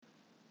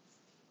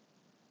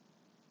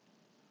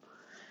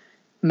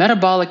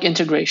Metabolic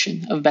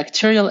integration of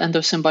bacterial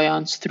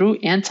endosymbionts through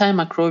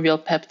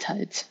antimicrobial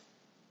peptides.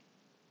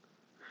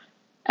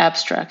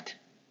 Abstract.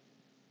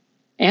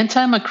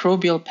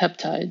 Antimicrobial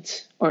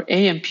peptides, or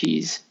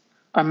AMPs,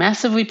 are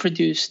massively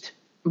produced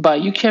by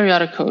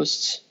eukaryotic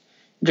hosts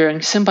during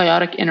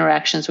symbiotic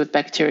interactions with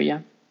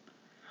bacteria.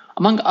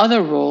 Among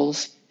other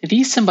roles,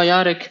 these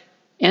symbiotic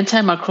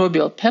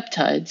antimicrobial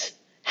peptides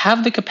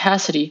have the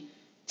capacity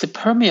to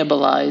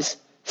permeabilize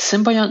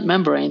symbiont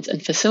membranes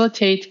and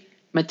facilitate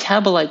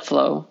metabolite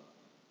flow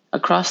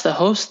across the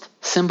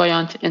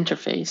host-symbiont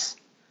interface.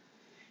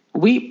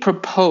 We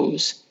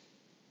propose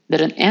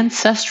that an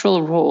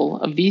ancestral role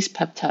of these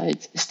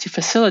peptides is to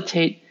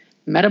facilitate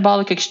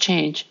metabolic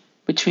exchange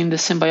between the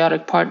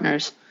symbiotic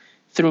partners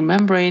through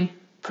membrane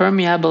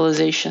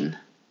permeabilization.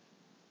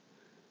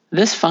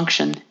 This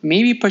function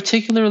may be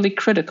particularly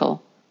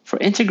critical for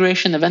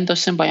integration of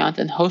endosymbiont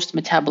and host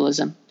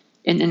metabolism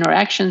in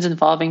interactions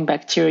involving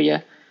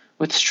bacteria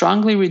with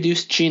strongly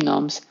reduced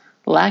genomes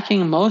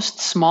lacking most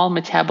small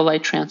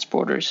metabolite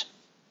transporters.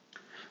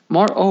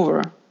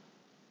 Moreover,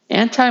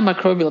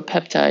 antimicrobial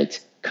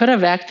peptides could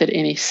have acted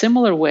in a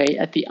similar way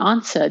at the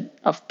onset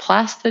of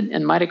plastid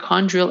and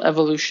mitochondrial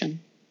evolution,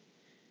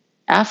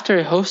 after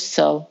a host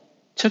cell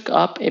took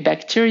up a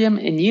bacterium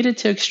and needed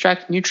to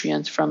extract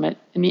nutrients from it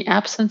in the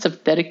absence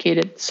of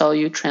dedicated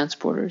solute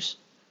transporters.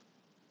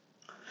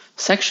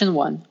 Section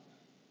 1.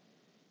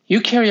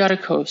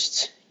 Eukaryotic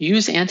hosts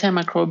use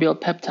antimicrobial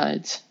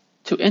peptides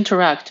to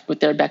interact with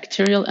their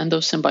bacterial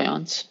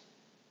endosymbionts.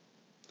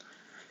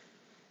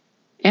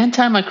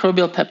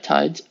 Antimicrobial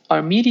peptides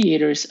are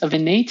mediators of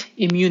innate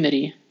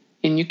immunity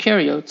in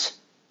eukaryotes.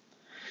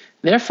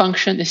 Their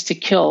function is to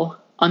kill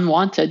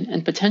unwanted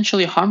and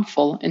potentially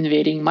harmful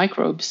invading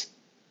microbes.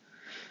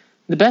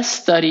 The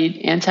best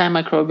studied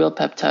antimicrobial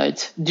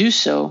peptides do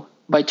so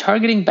by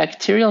targeting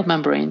bacterial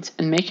membranes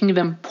and making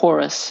them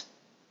porous.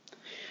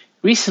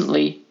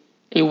 Recently,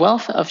 a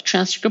wealth of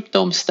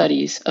transcriptome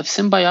studies of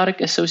symbiotic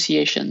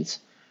associations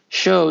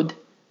showed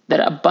that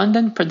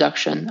abundant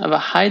production of a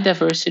high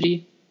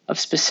diversity of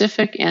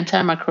specific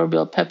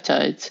antimicrobial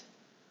peptides,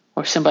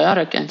 or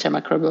symbiotic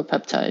antimicrobial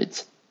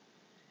peptides,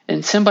 in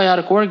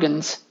symbiotic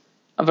organs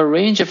of a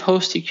range of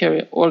host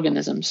eukaryotic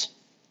organisms.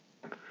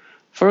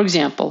 For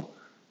example,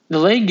 the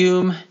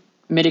legume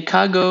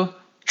Medicago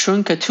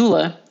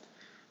truncatula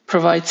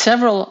provides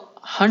several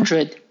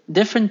hundred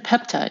different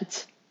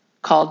peptides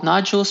called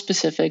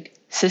nodule-specific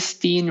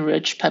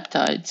cysteine-rich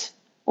peptides,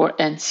 or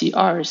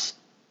NCRs,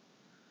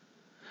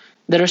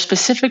 that are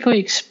specifically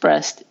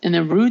expressed in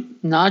the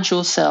root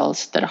nodule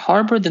cells that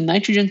harbor the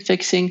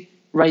nitrogen-fixing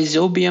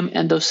rhizobium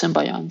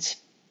endosymbionts.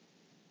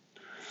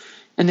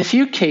 In the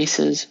few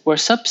cases where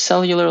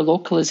subcellular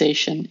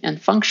localization and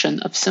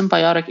function of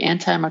symbiotic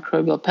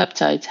antimicrobial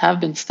peptides have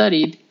been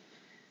studied,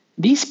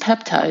 these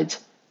peptides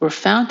were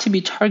found to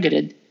be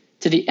targeted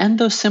to the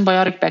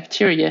endosymbiotic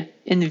bacteria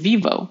in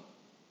vivo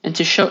and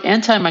to show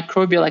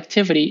antimicrobial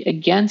activity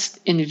against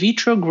in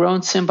vitro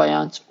grown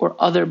symbionts or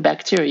other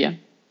bacteria.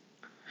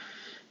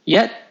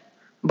 Yet,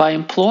 by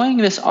employing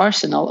this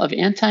arsenal of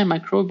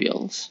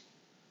antimicrobials,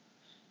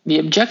 the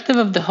objective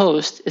of the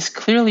host is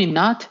clearly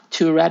not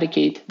to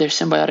eradicate their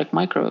symbiotic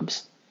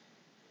microbes.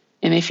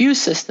 In a few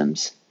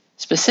systems,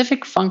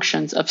 specific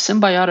functions of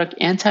symbiotic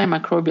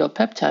antimicrobial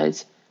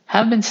peptides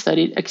have been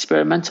studied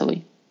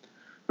experimentally,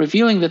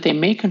 revealing that they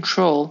may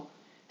control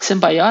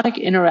symbiotic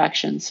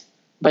interactions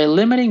by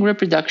limiting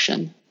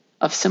reproduction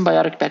of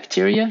symbiotic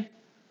bacteria,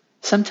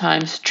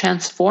 sometimes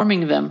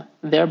transforming them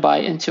thereby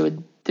into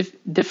a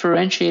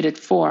differentiated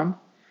form,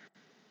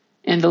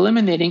 and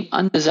eliminating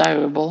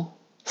undesirable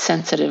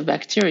sensitive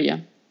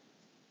bacteria.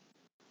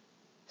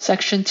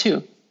 Section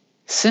 2.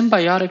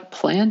 Symbiotic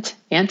plant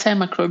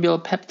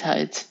antimicrobial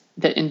peptides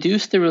that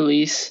induce the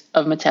release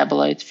of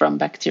metabolites from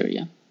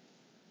bacteria.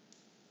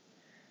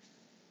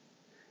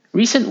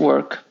 Recent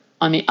work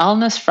on the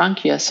Alnus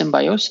frankia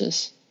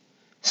symbiosis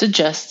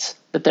suggests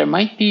that there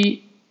might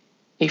be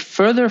a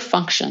further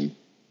function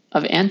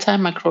of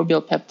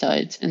antimicrobial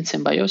peptides in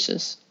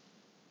symbiosis.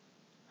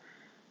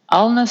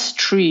 Alnus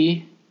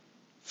tree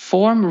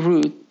form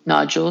root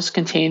nodules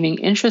containing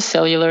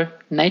intracellular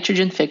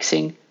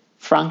nitrogen-fixing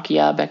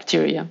frankia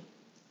bacteria.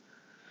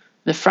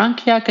 The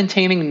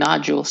frankia-containing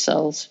nodule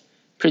cells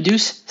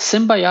produce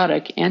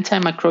symbiotic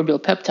antimicrobial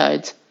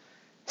peptides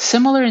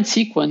similar in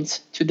sequence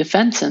to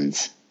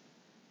defensins,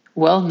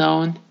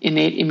 well-known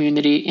innate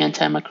immunity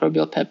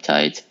antimicrobial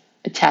peptides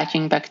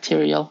attacking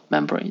bacterial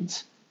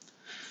membranes.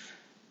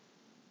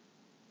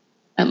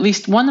 At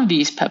least one of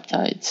these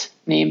peptides,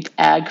 named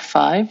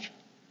AG5,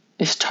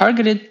 is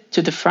targeted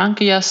to the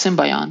frankia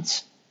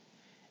symbionts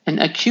and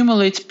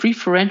accumulates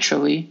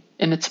preferentially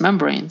in its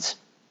membranes.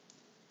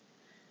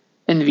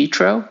 In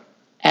vitro,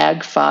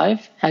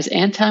 AG5 has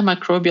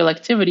antimicrobial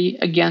activity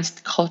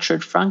against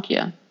cultured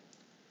frankia,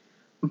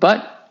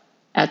 but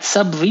at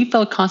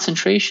sublethal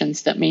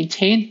concentrations that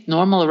maintain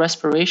normal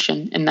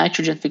respiration and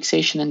nitrogen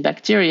fixation in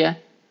bacteria,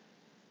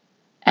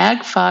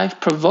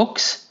 AG5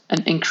 provokes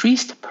an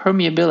increased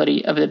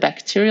permeability of the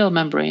bacterial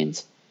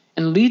membranes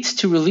and leads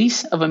to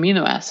release of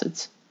amino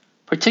acids,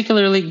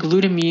 particularly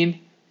glutamine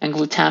and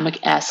glutamic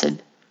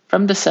acid,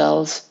 from the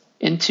cells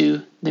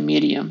into the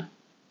medium.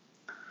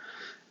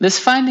 This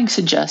finding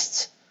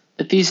suggests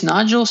that these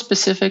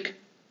nodule-specific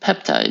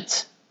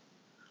peptides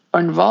are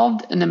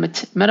involved in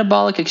the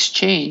metabolic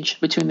exchange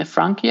between the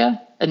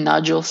frankia and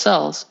nodule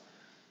cells,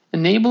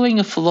 enabling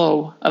a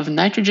flow of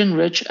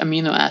nitrogen-rich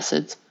amino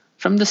acids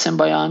from the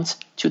symbionts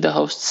to the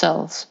host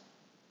cells.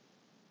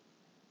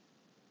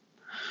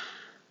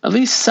 At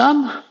least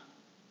some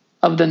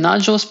of the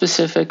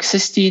nodule-specific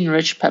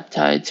cysteine-rich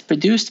peptides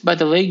produced by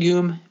the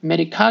legume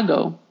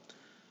medicago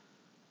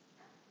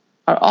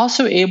are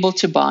also able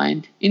to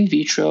bind in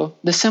vitro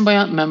the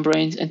symbiont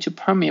membranes and to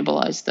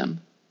permeabilize them.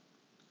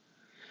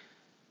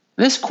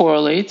 This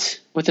correlates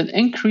with an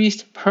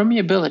increased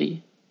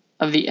permeability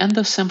of the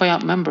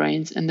endosymbiont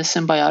membranes in the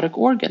symbiotic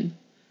organ,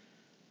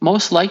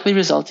 most likely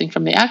resulting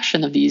from the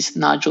action of these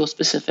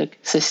nodule-specific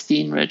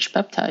cysteine-rich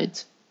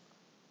peptides.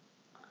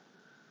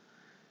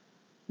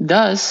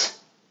 Thus,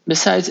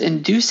 besides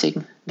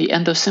inducing the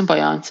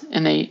endosymbiont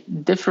in a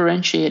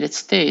differentiated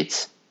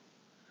state,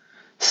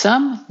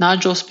 some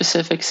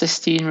nodule-specific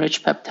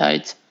cysteine-rich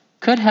peptides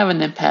could have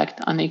an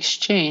impact on the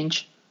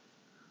exchange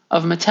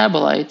of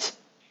metabolites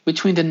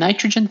between the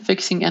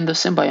nitrogen-fixing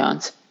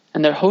endosymbionts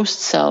and their host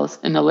cells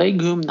in the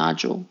legume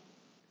nodule.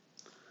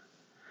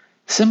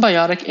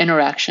 Symbiotic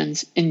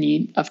interactions in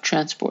need of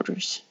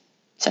transporters.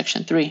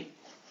 Section 3.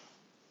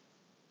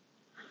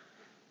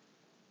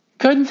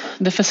 Could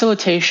the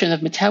facilitation of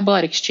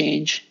metabolite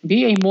exchange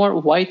be a more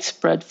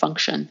widespread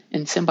function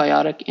in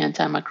symbiotic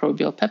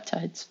antimicrobial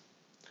peptides?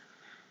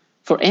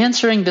 For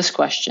answering this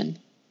question,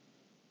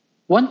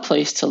 one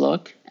place to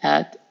look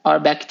at are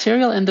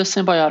bacterial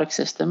endosymbiotic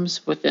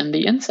systems within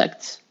the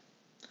insects.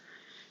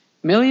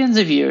 Millions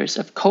of years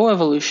of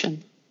coevolution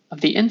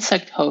of the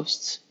insect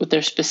hosts with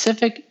their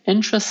specific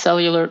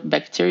intracellular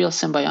bacterial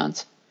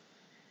symbionts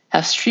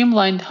have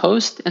streamlined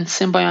host and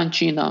symbiont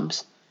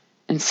genomes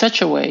in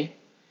such a way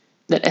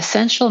that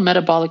essential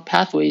metabolic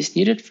pathways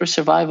needed for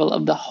survival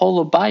of the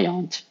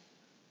holobiont,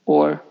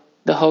 or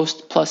the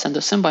host plus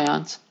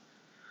endosymbionts,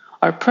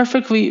 are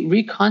perfectly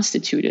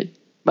reconstituted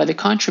by the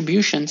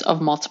contributions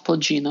of multiple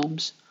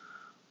genomes,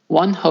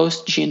 one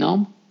host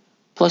genome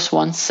plus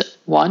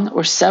one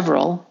or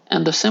several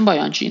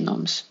endosymbiont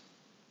genomes.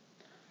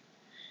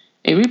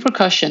 A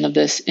repercussion of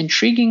this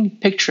intriguing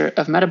picture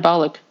of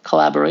metabolic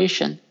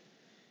collaboration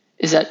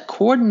is that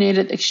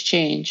coordinated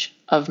exchange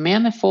of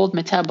manifold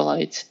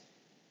metabolites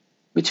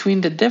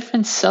between the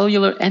different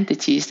cellular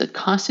entities that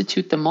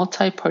constitute the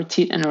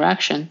multipartite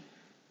interaction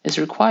is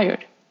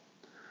required.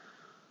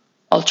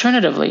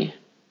 Alternatively,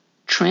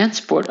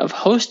 transport of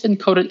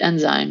host-encoded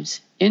enzymes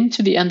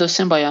into the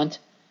endosymbiont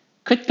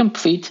could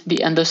complete the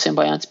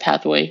endosymbiont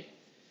pathway,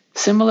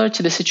 similar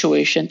to the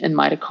situation in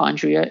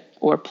mitochondria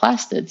or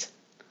plastids.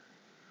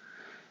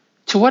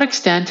 To what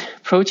extent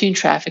protein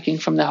trafficking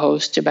from the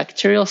host to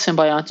bacterial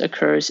symbionts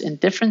occurs in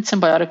different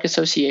symbiotic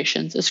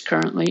associations is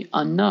currently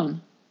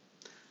unknown.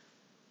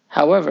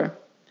 However,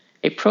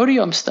 a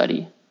proteome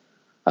study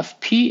of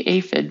P.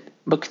 aphid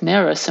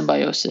Buchnera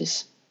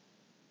symbiosis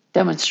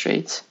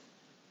demonstrates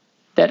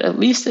that at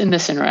least in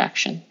this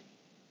interaction,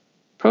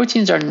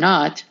 proteins are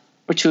not,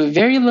 or to a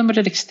very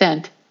limited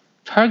extent,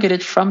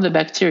 targeted from the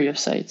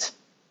bacteriocytes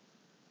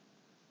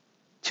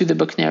to the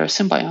Buchnera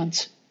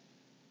symbionts.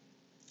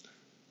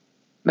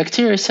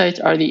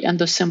 Bacteriocytes are the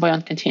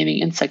endosymbiont-containing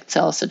insect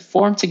cells that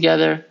form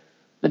together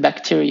the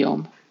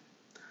bacteriome.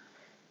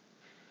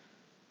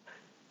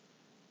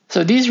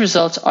 So these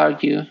results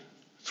argue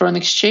for an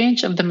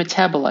exchange of the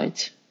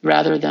metabolites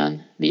rather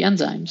than the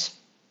enzymes.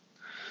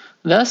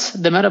 Thus,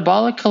 the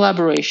metabolic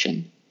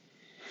collaboration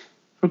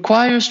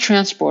requires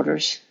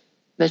transporters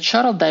that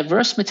shuttle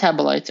diverse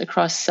metabolites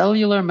across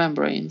cellular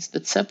membranes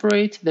that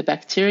separate the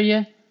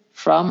bacteria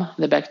from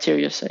the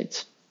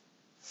bacteriocytes.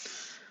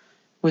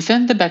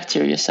 Within the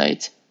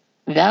bacteriocyte,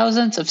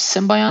 thousands of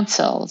symbiont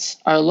cells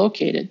are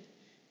located,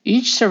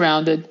 each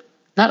surrounded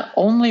not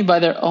only by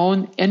their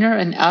own inner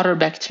and outer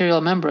bacterial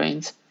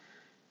membranes,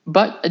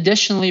 but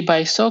additionally by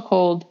a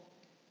so-called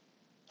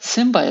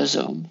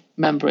symbiosome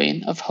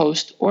membrane of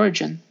host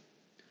origin.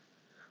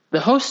 The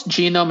host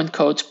genome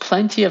encodes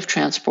plenty of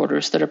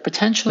transporters that are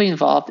potentially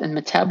involved in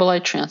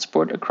metabolite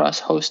transport across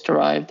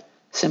host-derived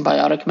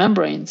symbiotic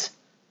membranes,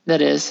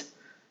 that is,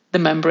 the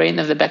membrane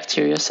of the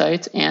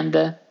bacteriocytes and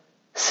the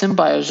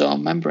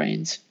symbiosome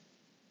membranes.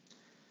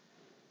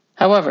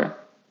 However,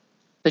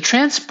 the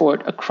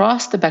transport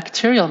across the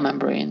bacterial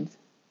membrane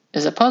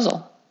is a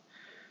puzzle.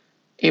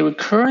 A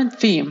recurrent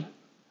theme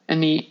in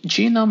the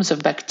genomes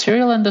of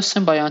bacterial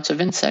endosymbionts of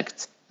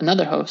insects and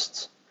other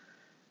hosts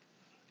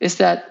is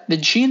that the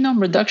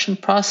genome reduction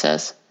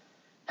process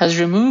has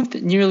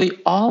removed nearly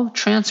all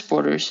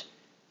transporters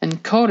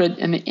encoded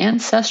in the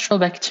ancestral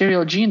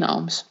bacterial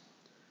genomes.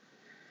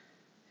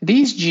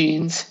 These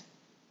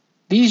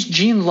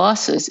gene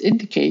losses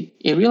indicate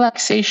a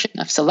relaxation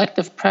of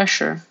selective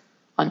pressure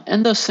on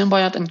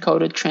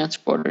endosymbiont-encoded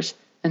transporters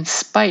in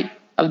spite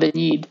of the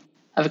need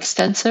of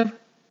extensive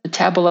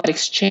metabolite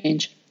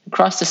exchange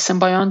across the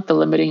symbiont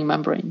delimiting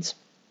membranes.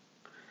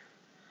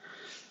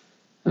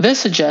 This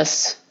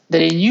suggests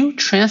that a new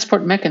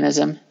transport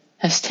mechanism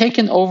has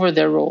taken over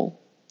their role.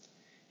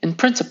 In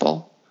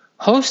principle,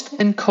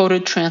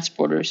 host-encoded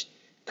transporters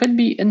could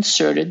be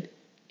inserted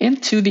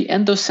into the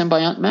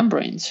endosymbiont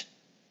membranes.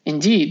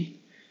 Indeed,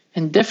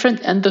 in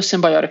different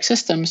endosymbiotic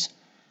systems,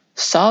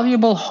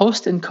 soluble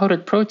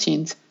host-encoded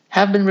proteins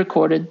have been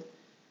reported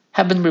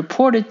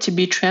to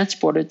be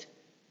transported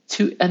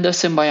to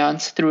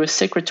endosymbionts through a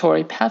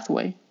secretory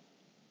pathway.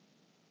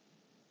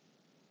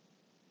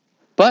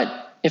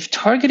 But if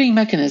targeting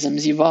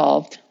mechanisms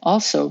evolved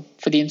also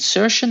for the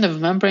insertion of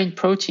membrane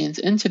proteins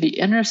into the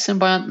inner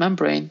symbiont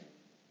membrane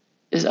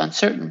is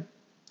uncertain.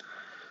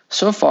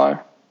 So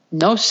far,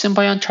 no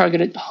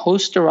symbiont-targeted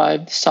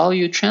host-derived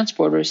solute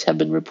transporters have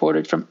been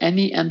reported from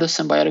any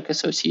endosymbiotic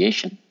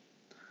association.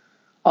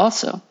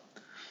 Also,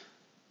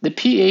 the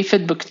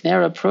P-aphid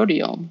Buchnera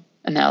proteome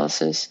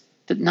analysis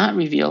did not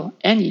reveal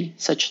any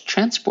such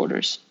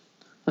transporters.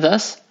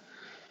 Thus,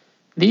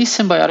 these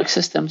symbiotic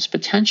systems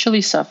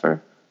potentially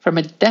suffer from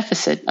a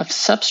deficit of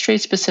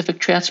substrate-specific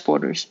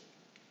transporters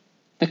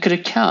that could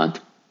account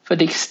for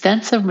the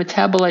extensive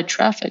metabolite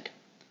traffic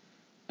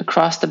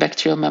across the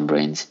bacterial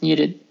membranes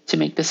needed to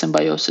make the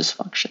symbiosis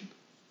function.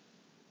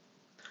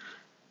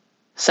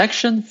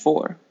 Section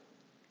 4.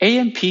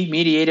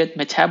 AMP-mediated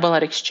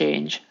metabolite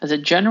exchange as a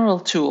general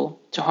tool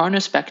to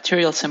harness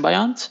bacterial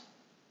symbionts.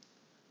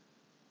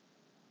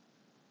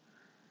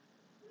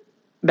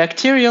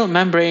 Bacterial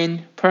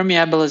membrane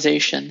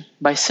permeabilization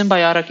by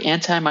symbiotic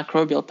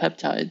antimicrobial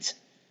peptides,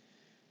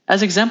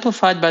 as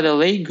exemplified by the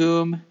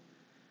legume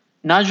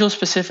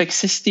nodule-specific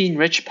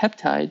cysteine-rich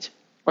peptide,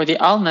 or the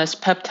Alnes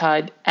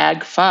peptide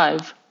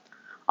Ag5,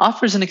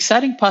 offers an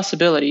exciting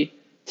possibility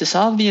to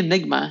solve the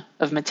enigma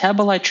of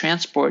metabolite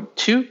transport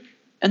to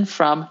and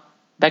from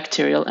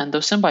bacterial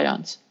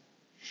endosymbionts.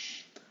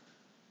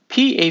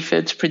 P.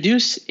 aphids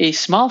produce a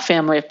small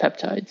family of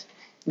peptides,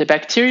 the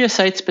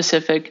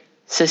bacteriocyte-specific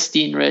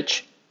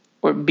cysteine-rich,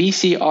 or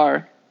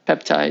BCR,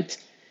 peptides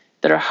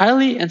that are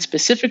highly and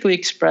specifically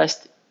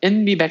expressed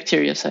in the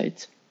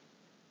bacteriocytes.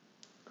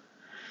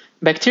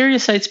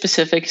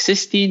 Bacteriocyte-specific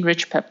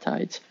cysteine-rich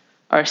peptides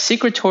are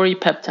secretory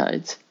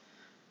peptides,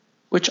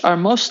 which are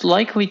most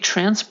likely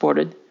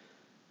transported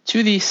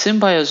to the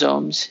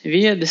symbiosomes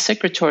via the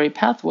secretory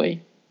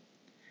pathway.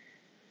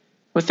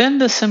 Within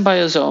the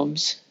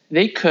symbiosomes,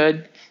 they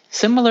could,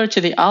 similar to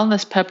the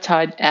Alnes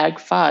peptide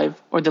Ag5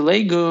 or the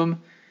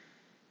legume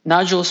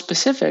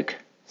nodule-specific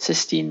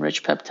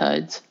cysteine-rich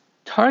peptides,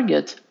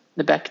 target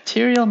the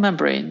bacterial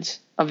membranes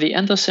of the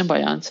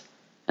endosymbionts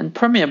and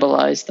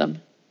permeabilize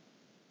them,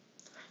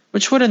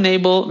 which would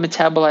enable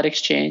metabolite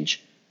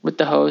exchange with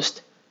the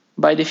host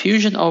by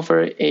diffusion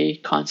over a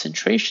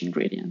concentration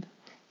gradient.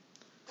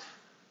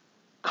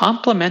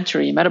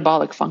 Complementary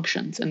metabolic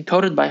functions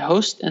encoded by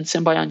host and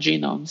symbiont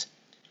genomes,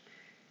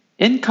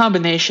 in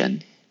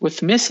combination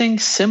with missing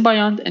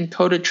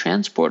symbiont-encoded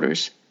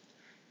transporters,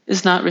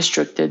 is not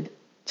restricted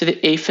to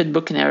the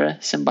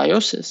aphid-Buchnera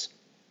symbiosis.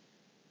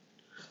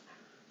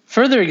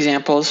 Further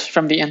examples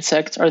from the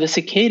insects are the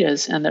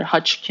cicadas and their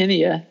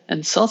Hodgkinia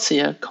and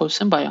Celsia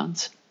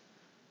co-symbionts,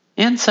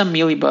 and some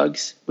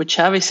mealybugs, which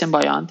have a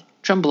symbiont,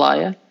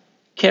 Tremblia,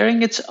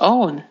 carrying its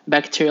own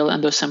bacterial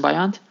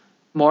endosymbiont,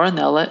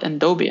 Moronella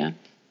endobia.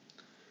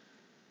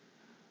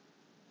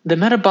 The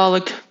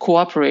metabolic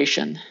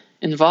cooperation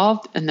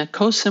involved in the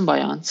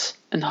co-symbionts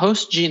and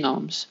host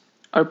genomes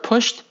are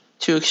pushed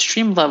to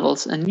extreme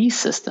levels in these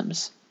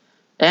systems,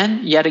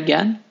 and yet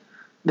again,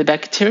 the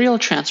bacterial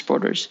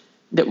transporters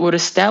that would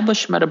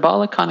establish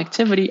metabolic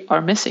connectivity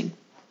are missing.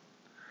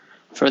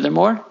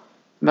 Furthermore,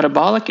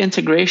 metabolic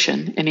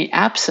integration in the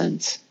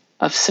absence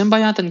of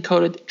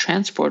symbiont-encoded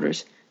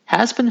transporters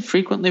has been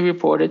frequently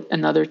reported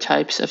in other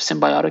types of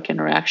symbiotic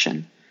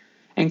interaction,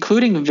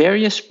 including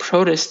various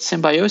protist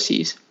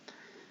symbioses,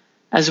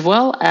 as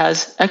well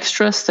as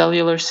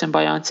extracellular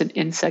symbionts in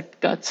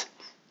insect guts.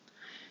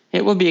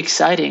 It will be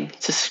exciting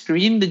to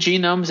screen the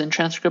genomes and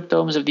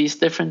transcriptomes of these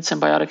different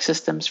symbiotic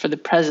systems for the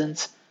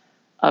presence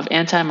of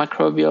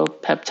antimicrobial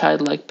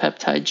peptide-like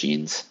peptide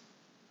genes.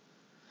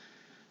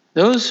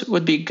 Those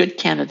would be good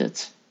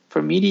candidates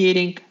for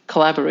mediating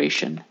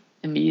collaboration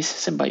in these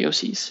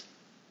symbioses.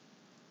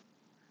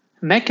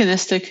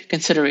 Mechanistic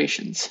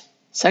considerations.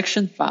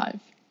 Section 5.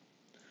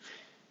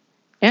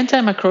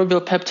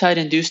 Antimicrobial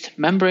peptide-induced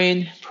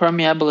membrane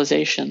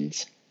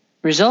permeabilizations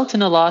result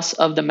in a loss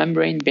of the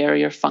membrane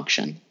barrier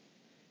function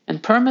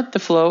and permit the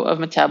flow of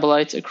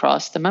metabolites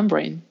across the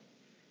membrane.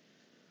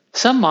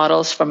 Some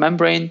models for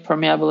membrane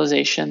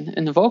permeabilization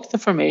invoke the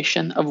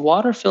formation of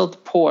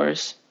water-filled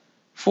pores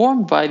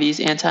formed by these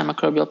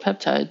antimicrobial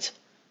peptides,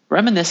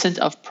 reminiscent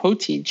of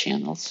protein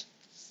channels,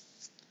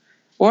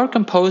 or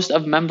composed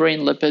of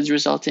membrane lipids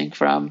resulting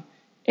from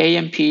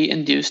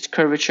AMP-induced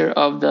curvature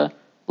of the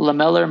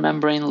lamellar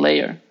membrane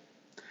layer.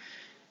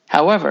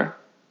 However,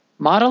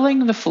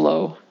 modeling the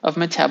flow of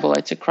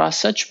metabolites across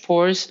such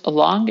pores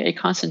along a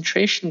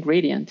concentration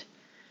gradient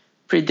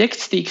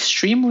predicts the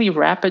extremely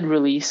rapid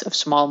release of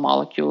small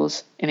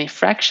molecules in a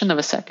fraction of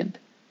a second,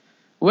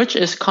 which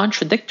is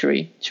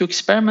contradictory to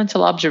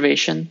experimental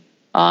observation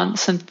on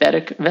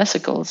synthetic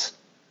vesicles.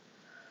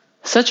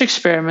 Such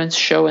experiments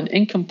show an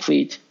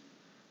incomplete,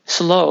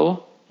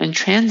 slow, and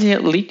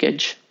transient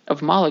leakage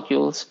of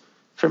molecules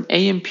from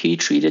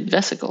AMP-treated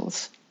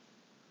vesicles.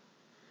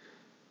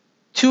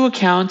 To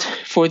account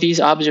for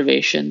these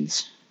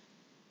observations,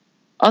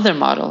 other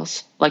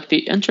models, like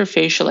the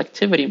interfacial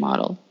activity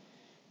model,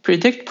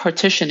 predict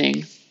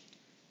partitioning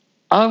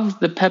of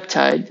the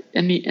peptide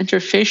in the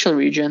interfacial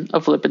region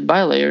of lipid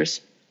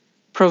bilayers,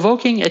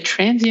 provoking a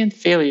transient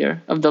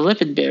failure of the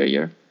lipid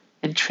barrier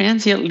and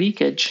transient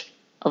leakage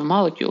of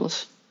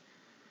molecules.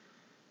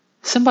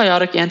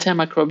 Symbiotic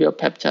antimicrobial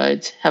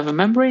peptides have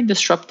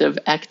membrane-disruptive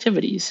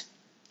activities.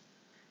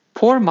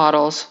 Poor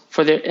models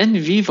for their in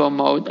vivo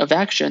mode of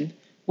action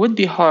would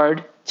be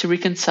hard to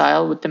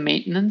reconcile with the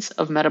maintenance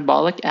of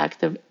metabolic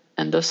active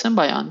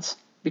endosymbionts,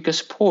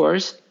 because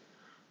pores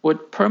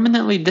would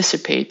permanently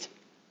dissipate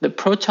the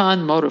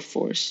proton motive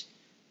force,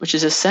 which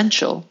is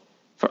essential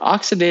for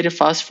oxidative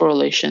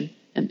phosphorylation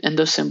and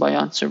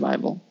endosymbiont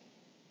survival.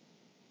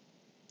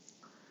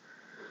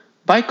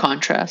 By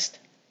contrast,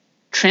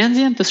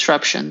 transient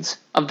disruptions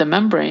of the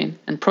membrane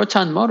and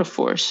proton motive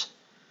force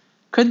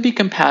could be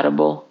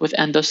compatible with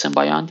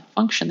endosymbiont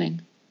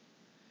functioning.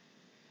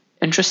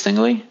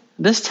 Interestingly,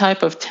 this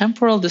type of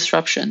temporal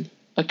disruption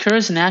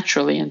occurs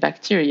naturally in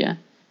bacteria,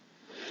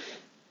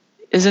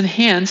 is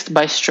enhanced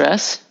by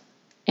stress,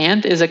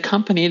 and is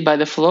accompanied by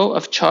the flow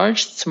of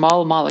charged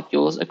small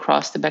molecules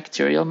across the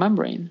bacterial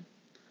membrane.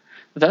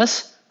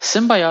 Thus,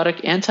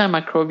 symbiotic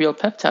antimicrobial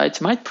peptides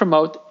might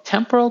promote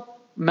temporal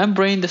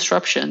membrane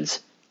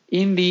disruptions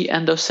in the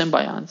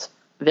endosymbionts,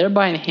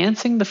 thereby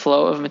enhancing the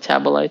flow of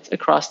metabolites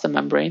across the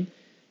membrane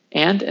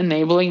and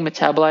enabling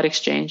metabolite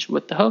exchange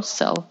with the host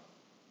cell.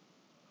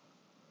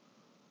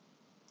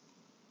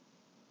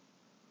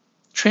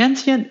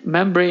 Transient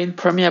membrane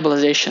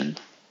permeabilization,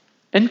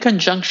 in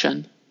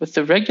conjunction with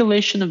the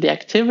regulation of the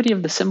activity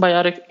of the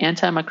symbiotic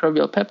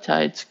antimicrobial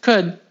peptides,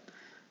 could,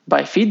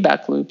 by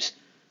feedback loops,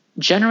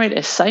 generate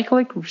a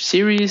cyclic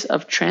series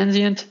of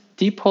transient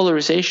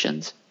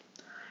depolarizations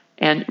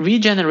and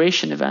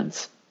regeneration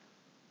events.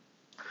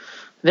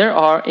 There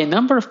are a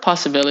number of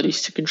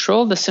possibilities to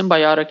control the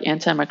symbiotic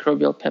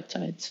antimicrobial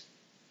peptides.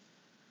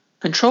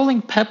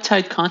 Controlling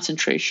peptide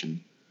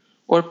concentration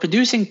or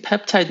producing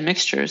peptide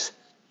mixtures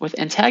with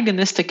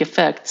antagonistic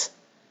effects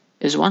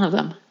is one of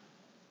them.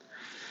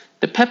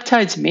 The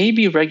peptides may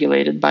be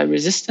regulated by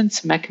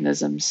resistance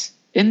mechanisms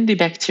in the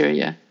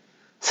bacteria,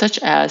 such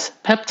as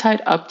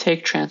peptide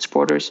uptake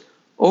transporters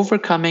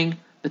overcoming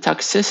the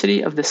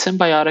toxicity of the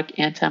symbiotic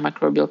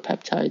antimicrobial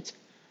peptides,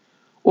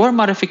 or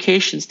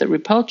modifications that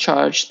repel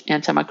charged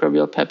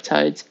antimicrobial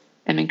peptides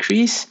and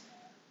increase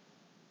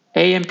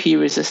AMP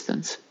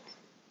resistance.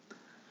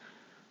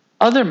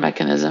 Other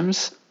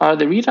mechanisms are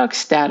the redox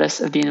status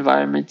of the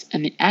environment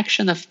and the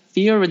action of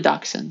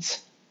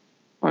thioredoxins,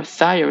 or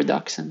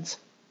thioredoxins,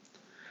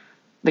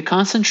 the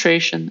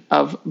concentration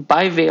of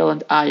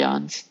bivalent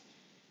ions,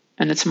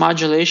 and its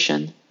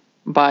modulation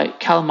by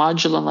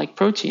calmodulin-like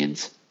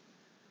proteins,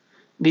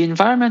 the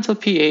environmental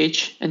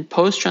pH and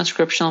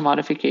post-transcriptional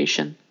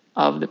modification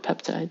of the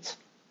peptides.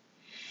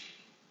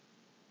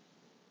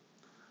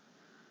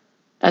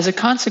 As a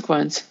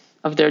consequence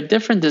of their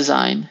different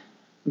design,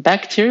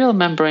 bacterial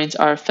membranes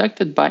are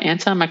affected by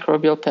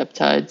antimicrobial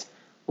peptides,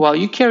 while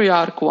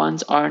eukaryotic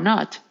ones are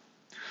not.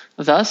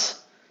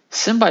 Thus,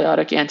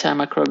 symbiotic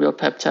antimicrobial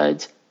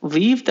peptides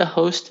leave the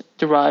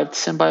host-derived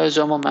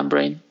symbiosomal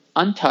membrane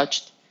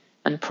untouched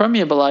and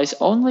permeabilize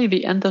only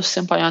the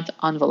endosymbiont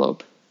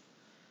envelope.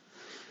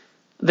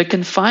 The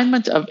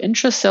confinement of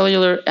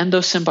intracellular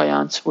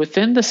endosymbionts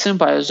within the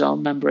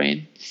symbiosome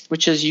membrane,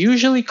 which is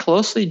usually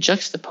closely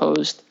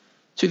juxtaposed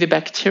to the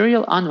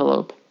bacterial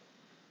envelope,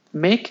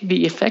 make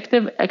the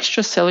effective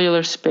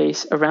extracellular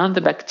space around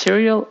the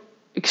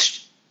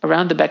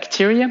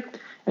bacteria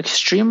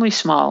extremely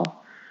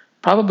small,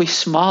 probably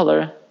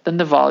smaller than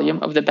the volume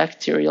of the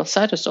bacterial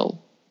cytosol.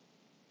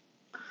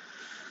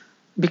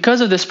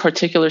 Because of this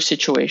particular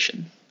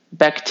situation,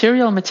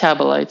 bacterial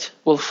metabolites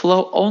will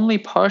flow only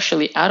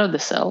partially out of the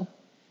cell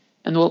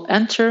and will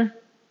enter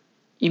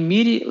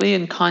immediately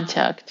in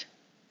contact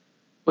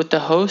with the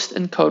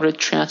host-encoded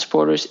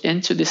transporters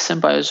into the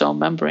symbiosome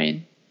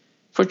membrane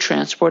for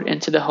transport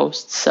into the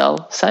host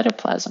cell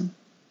cytoplasm.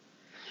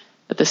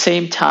 At the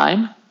same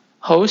time,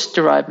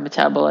 host-derived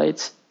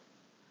metabolites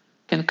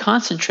can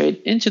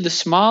concentrate into the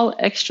small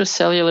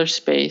extracellular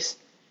space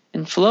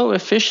and flow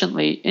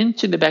efficiently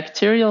into the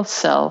bacterial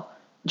cell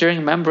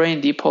during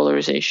membrane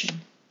depolarization.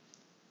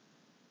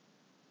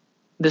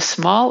 The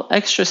small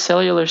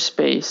extracellular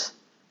space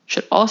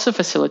should also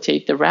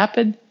facilitate the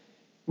rapid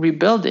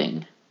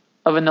rebuilding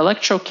of an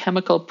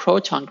electrochemical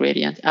proton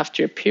gradient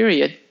after a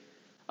period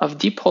of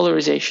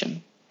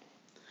depolarization.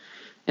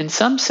 In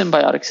some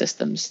symbiotic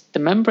systems, the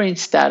membrane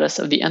status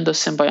of the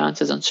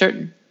endosymbiont is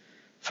uncertain.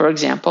 For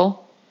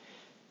example,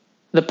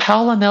 the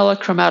Paullinella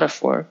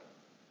chromatophore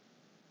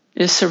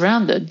is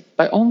surrounded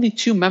by only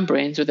two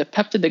membranes with a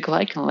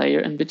peptidoglycan layer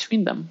in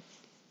between them.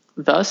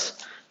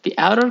 Thus, the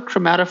outer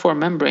chromatophore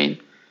membrane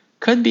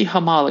could be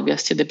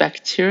homologous to the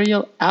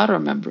bacterial outer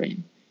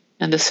membrane,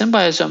 and the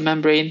symbiosome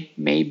membrane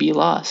may be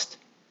lost.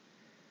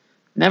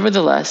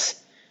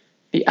 Nevertheless,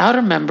 the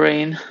outer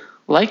membrane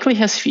likely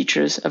has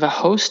features of a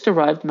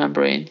host-derived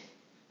membrane,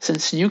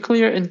 since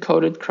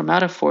nuclear-encoded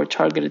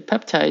chromatophore-targeted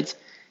peptides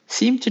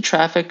seem to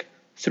traffic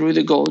through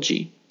the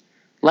Golgi,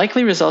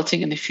 likely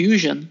resulting in the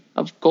fusion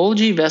of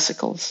Golgi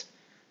vesicles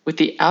with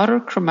the outer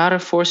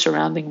chromatophore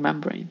surrounding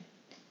membrane.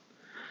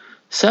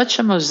 Such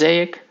a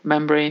mosaic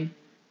membrane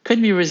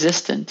could be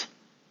resistant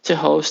to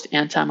host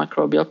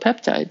antimicrobial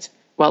peptides,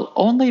 while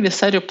only the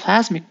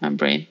cytoplasmic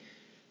membrane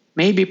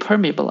may be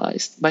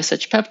permeabilized by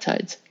such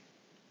peptides,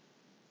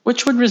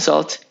 which would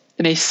result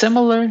in a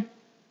similar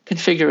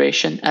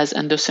configuration as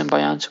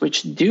endosymbionts,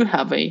 which do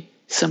have a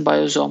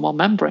symbiosomal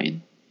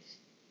membrane.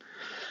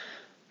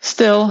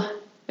 Still,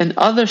 in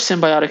other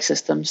symbiotic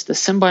systems, the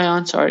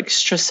symbionts are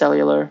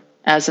extracellular,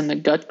 as in the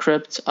gut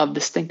crypts of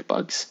the stink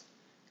bugs.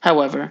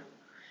 However,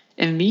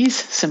 in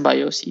these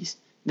symbioses,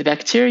 the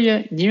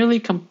bacteria nearly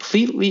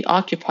completely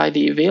occupy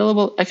the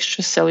available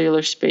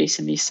extracellular space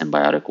in the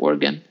symbiotic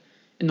organ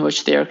in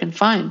which they are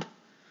confined,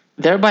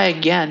 thereby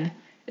again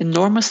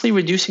enormously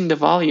reducing the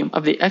volume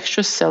of the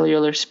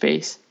extracellular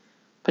space,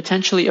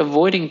 potentially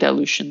avoiding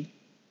dilution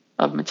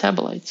of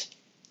metabolites.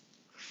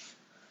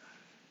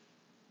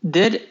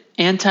 Did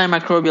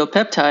antimicrobial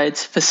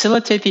peptides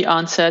facilitate the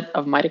onset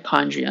of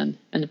mitochondrion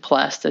and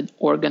plastid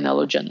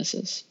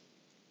organellogenesis?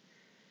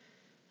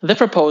 The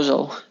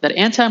proposal that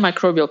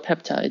antimicrobial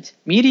peptides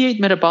mediate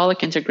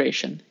metabolic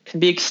integration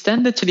can be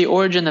extended to the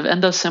origin of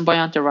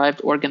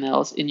endosymbiont-derived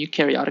organelles in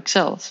eukaryotic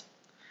cells.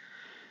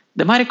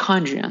 The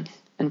mitochondrion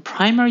and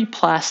primary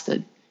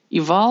plastid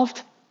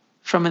evolved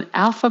from an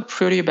alpha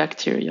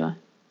proteobacteria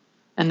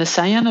and the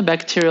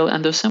cyanobacterial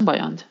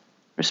endosymbiont,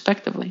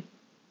 respectively.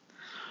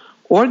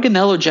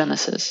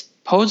 Organellogenesis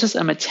poses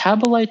a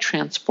metabolite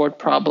transport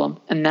problem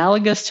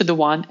analogous to the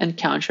one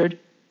encountered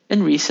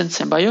in recent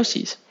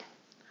symbioses.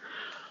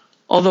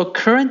 Although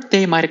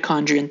current-day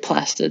mitochondrion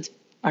plastids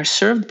are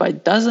served by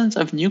dozens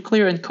of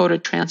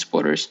nuclear-encoded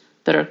transporters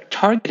that are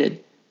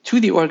targeted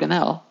to the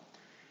organelle,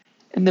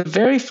 in the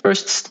very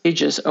first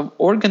stages of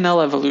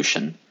organelle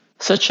evolution,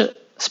 such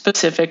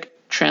specific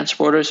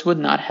transporters would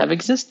not have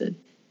existed.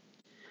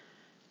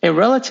 A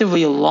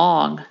relatively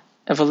long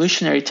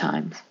evolutionary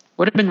time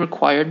would have been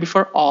required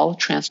before all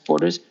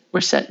transporters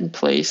were set in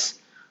place,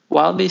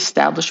 while the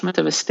establishment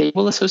of a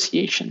stable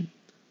association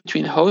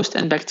between host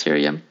and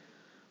bacterium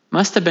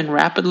must have been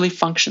rapidly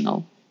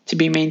functional to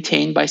be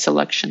maintained by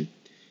selection,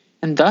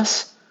 and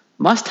thus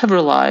must have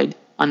relied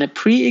on a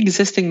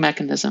pre-existing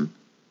mechanism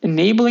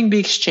enabling the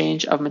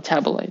exchange of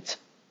metabolites.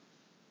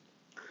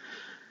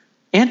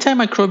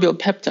 Antimicrobial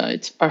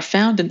peptides are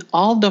found in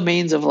all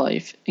domains of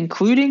life,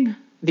 including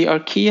the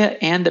archaea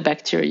and the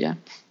bacteria.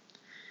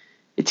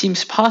 It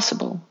seems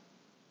possible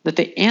that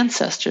the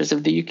ancestors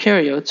of the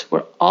eukaryotes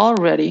were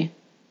already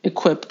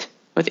equipped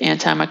with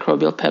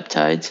antimicrobial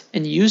peptides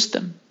and used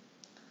them,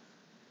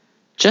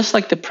 just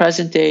like the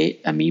present-day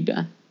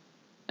amoeba,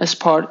 as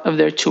part of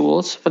their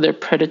tools for their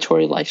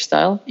predatory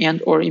lifestyle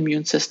and or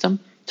immune system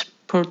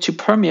to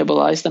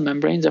permeabilize the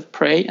membranes of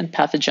prey and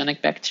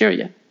pathogenic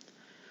bacteria.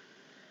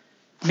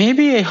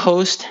 Maybe a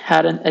host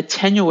had an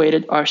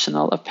attenuated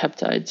arsenal of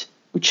peptides,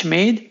 which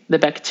made the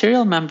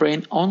bacterial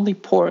membrane only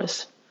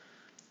porous,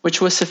 which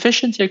was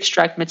sufficient to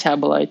extract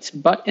metabolites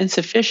but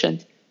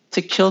insufficient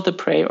to kill the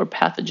prey or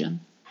pathogen.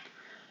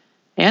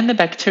 And the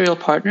bacterial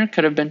partner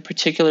could have been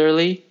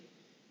particularly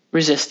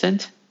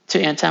resistant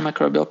to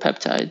antimicrobial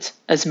peptides,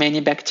 as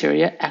many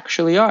bacteria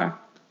actually are,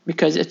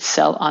 because its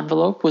cell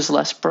envelope was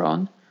less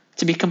prone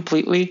to be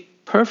completely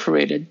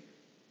perforated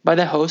by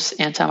the host's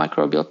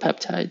antimicrobial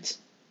peptides,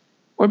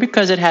 or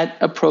because it had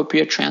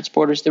appropriate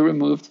transporters that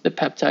removed the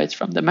peptides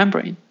from the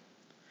membrane.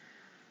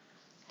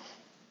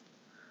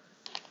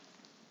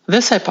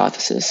 This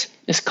hypothesis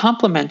is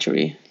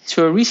complementary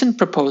to a recent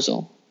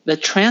proposal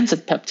that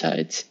transit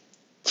peptides,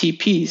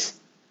 TPs,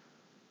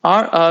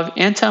 are of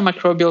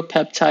antimicrobial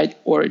peptide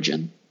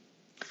origin.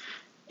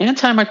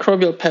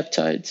 Antimicrobial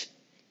peptides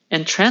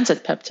and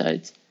transit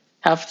peptides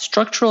have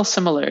structural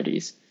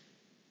similarities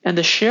and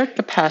a shared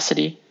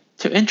capacity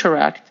to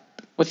interact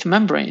with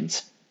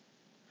membranes.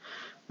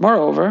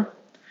 Moreover,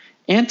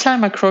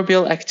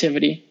 antimicrobial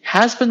activity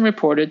has been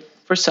reported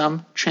for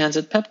some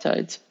transit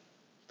peptides.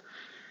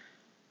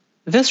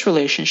 This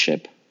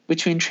relationship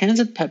between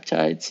transit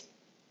peptides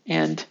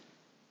and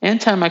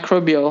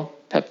antimicrobial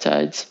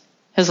peptides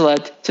has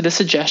led to the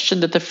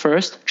suggestion that the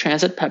first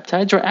transit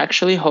peptides were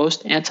actually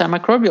host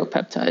antimicrobial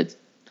peptides.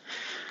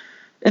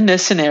 In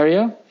this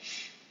scenario,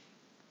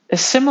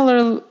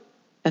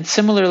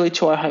 similarly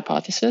to our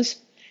hypothesis,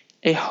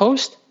 a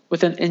host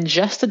with an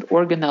ingested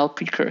organelle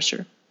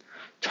precursor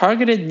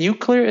targeted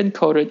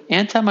nuclear-encoded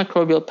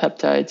antimicrobial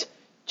peptides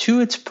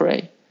to its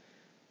prey,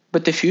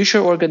 but the future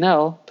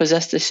organelle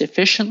possessed a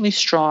sufficiently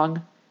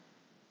strong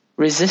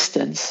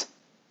resistance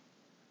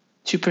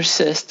to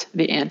persist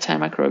the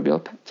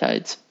antimicrobial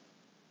peptides.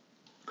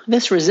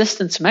 This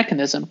resistance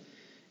mechanism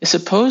is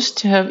supposed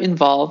to have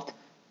involved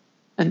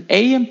an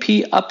AMP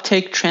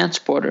uptake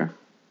transporter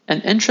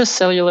and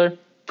intracellular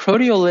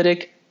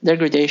proteolytic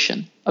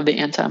degradation of the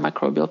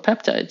antimicrobial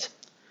peptides.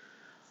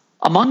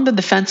 Among the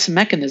defense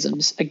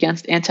mechanisms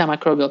against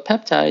antimicrobial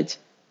peptides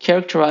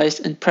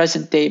characterized in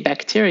present-day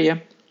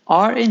bacteria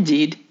are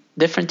indeed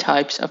different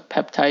types of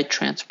peptide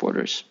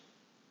transporters.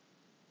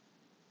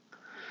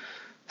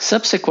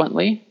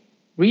 Subsequently,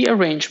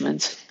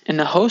 rearrangements in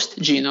the host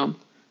genome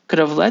could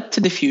have led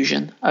to the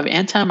fusion of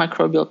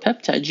antimicrobial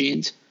peptide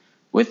genes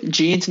with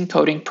genes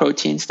encoding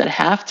proteins that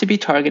have to be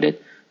targeted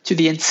to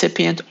the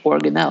incipient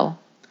organelle.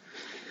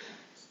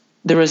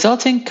 The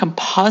resulting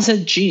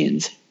composite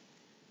genes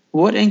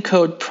would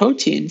encode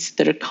proteins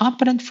that are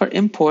competent for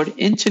import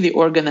into the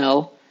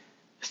organelle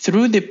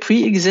through the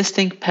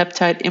pre-existing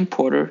peptide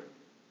importer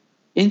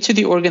into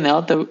the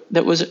organelle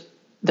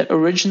that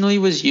originally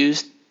was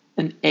used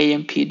in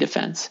AMP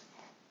defense.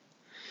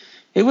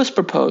 It was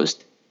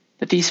proposed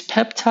that these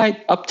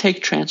peptide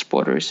uptake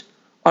transporters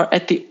are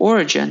at the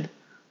origin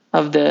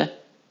of the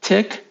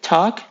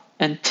TIC-TOC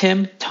and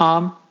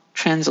TIM-TOM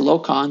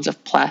translocons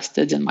of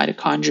plastids and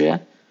mitochondria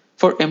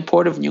for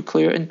import of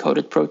nuclear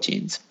encoded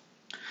proteins.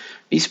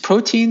 These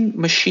protein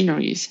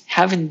machineries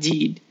have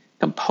indeed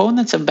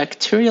components of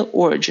bacterial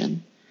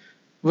origin,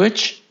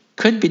 which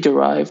could be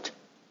derived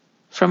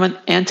from an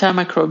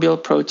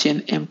antimicrobial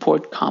protein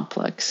import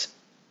complex.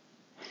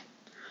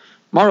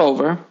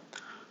 Moreover,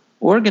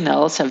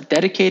 organelles have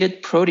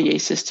dedicated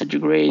proteases to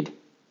degrade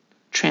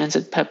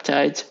transit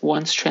peptides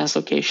once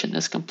translocation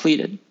is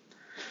completed.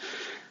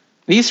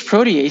 These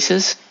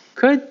proteases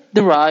could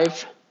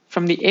derive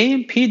from the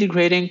AMP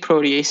degrading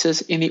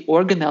proteases in the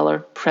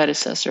organellar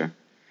predecessor.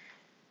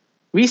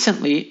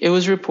 Recently, it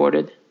was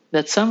reported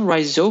that some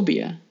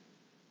rhizobia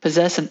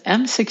possess an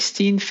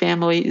M16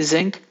 family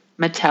zinc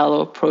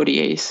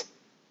metalloprotease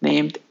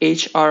named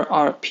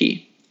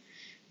HRRP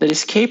that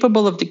is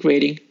capable of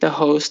degrading the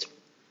host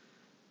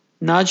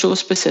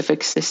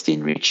nodule-specific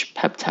cysteine-rich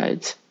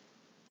peptides,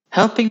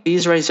 helping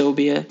these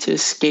rhizobia to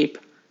escape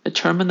the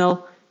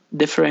terminal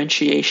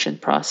differentiation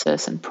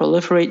process and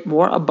proliferate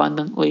more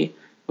abundantly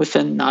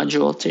within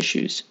nodule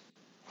tissues.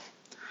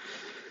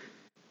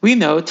 We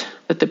note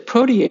that the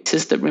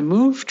proteases that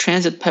remove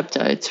transit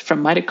peptides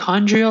from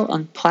mitochondrial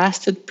and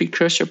plastid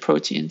precursor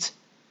proteins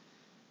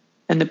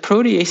and the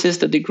proteases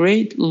that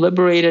degrade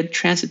liberated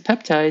transit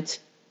peptides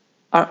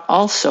are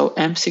also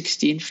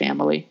M16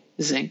 family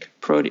zinc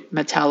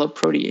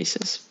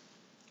metalloproteases.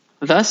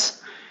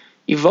 Thus,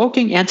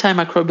 evoking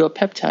antimicrobial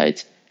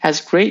peptides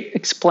has great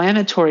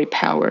explanatory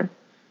power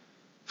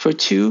for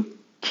two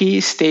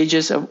key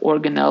stages of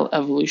organelle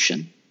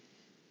evolution: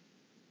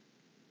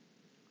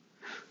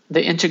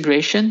 the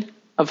integration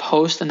of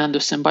host and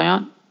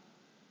endosymbiont,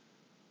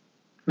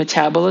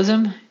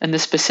 metabolism, and the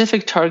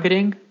specific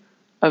targeting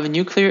of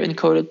nuclear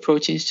encoded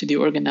proteins to the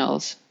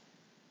organelles,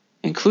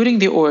 including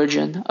the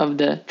origin of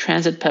the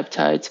transit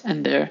peptides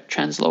and their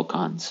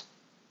translocons.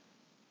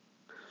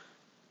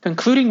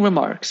 Concluding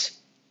remarks.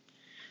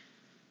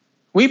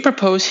 We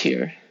propose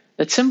here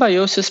that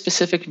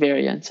symbiosis-specific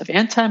variants of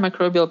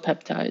antimicrobial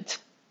peptides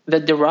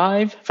that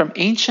derive from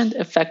ancient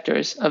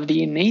effectors of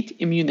the innate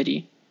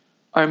immunity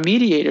are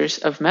mediators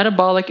of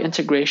metabolic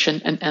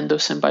integration and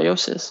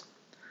endosymbiosis.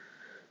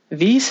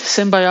 These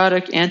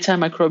symbiotic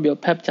antimicrobial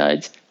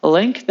peptides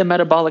link the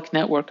metabolic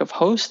network of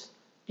host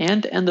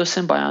and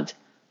endosymbiont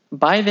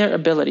by their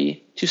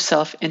ability to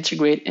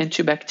self-integrate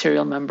into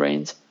bacterial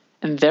membranes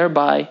and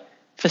thereby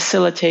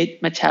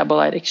facilitate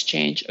metabolite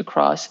exchange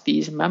across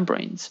these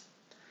membranes.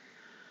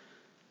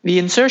 The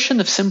insertion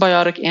of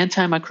symbiotic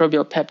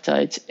antimicrobial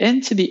peptides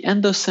into the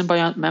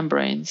endosymbiont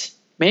membranes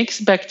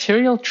makes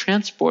bacterial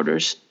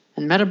transporters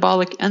and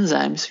metabolic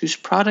enzymes whose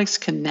products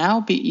can now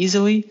be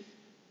easily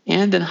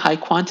and in high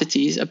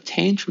quantities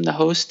obtained from the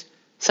host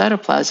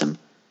cytoplasm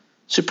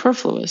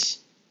superfluous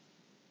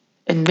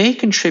and may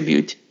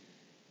contribute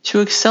to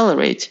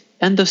accelerate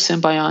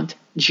endosymbiont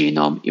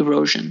genome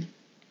erosion.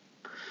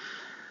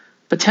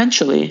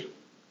 Potentially,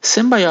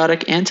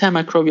 symbiotic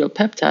antimicrobial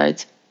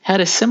peptides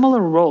had a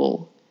similar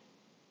role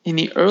in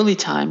the early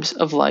times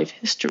of life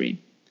history,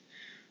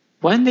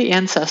 when the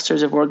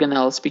ancestors of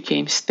organelles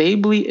became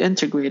stably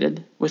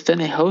integrated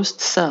within a host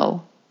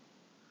cell.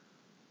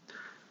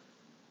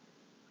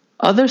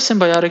 Other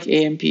symbiotic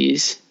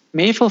AMPs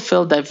may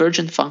fulfill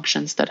divergent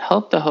functions that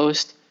help the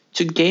host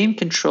to gain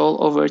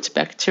control over its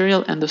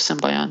bacterial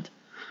endosymbiont,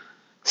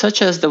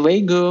 such as the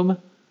legume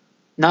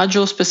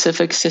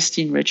nodule-specific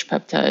cysteine-rich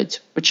peptides,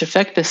 which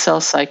affect the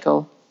cell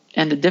cycle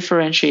and the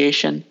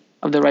differentiation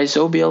of the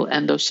rhizobial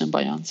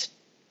endosymbionts.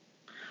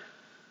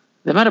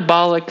 The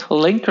metabolic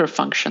linker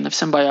function of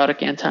symbiotic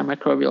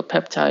antimicrobial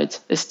peptides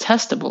is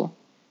testable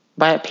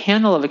by a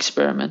panel of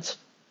experiments,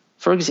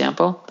 for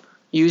example,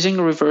 using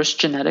reverse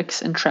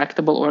genetics in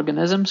tractable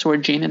organisms where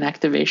gene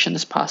inactivation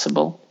is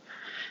possible,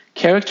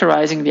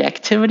 characterizing the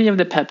activity of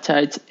the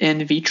peptides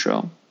in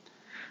vitro,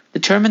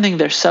 determining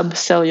their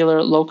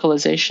subcellular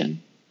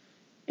localization,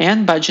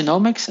 and by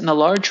genomics in a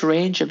large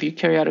range of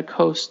eukaryotic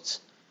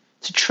hosts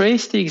to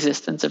trace the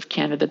existence of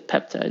candidate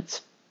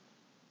peptides.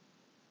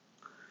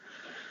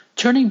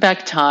 Turning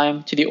back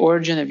time to the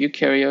origin of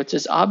eukaryotes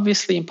is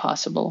obviously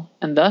impossible,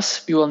 and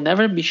thus we will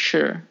never be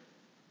sure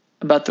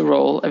about the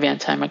role of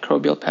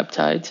antimicrobial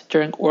peptides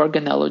during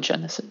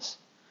organellogenesis.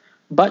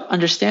 But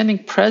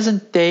understanding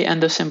present-day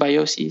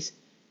endosymbioses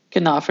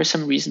can offer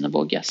some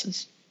reasonable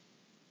guesses.